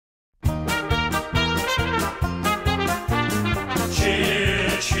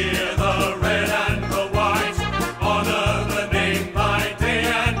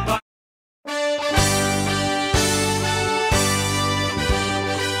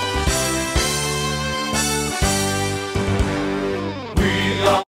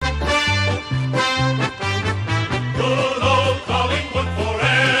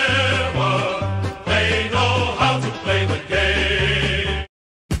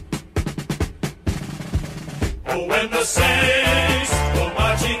Oh, when the Saints go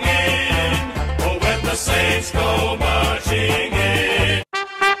marching in. Oh, when the Saints go marching in.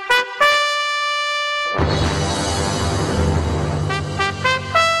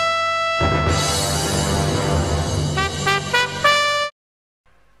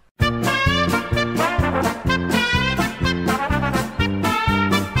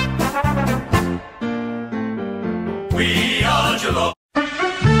 We are Geelong.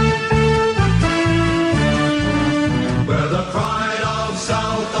 We're the pride of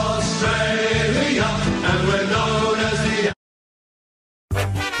South Australia, and we're known as the...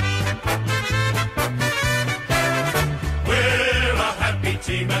 We're a happy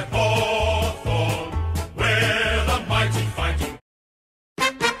team at Hawthorn. We're the mighty fighting.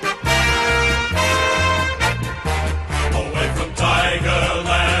 Oh, we're from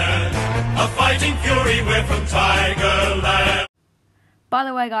Tigerland. A fighting fury, we're from Tigerland. By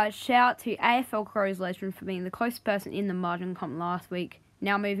the way, guys, shout out to AFL Crows legend for being the closest person in the margin comp last week.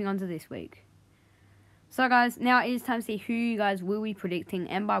 Now moving on to this week. So, guys, now it is time to see who you guys will be predicting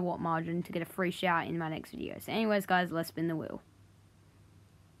and by what margin to get a free shout in my next video. So, anyways, guys, let's spin the wheel.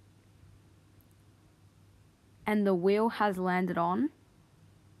 And the wheel has landed on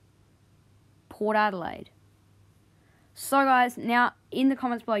Port Adelaide. So, guys, now in the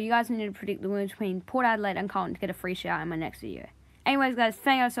comments below, you guys need to predict the winner between Port Adelaide and Carlton to get a free shout in my next video. Anyways, guys,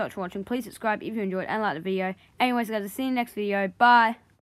 thank you guys so much for watching. Please subscribe if you enjoyed and like the video. Anyways, guys, I'll see you in the next video. Bye.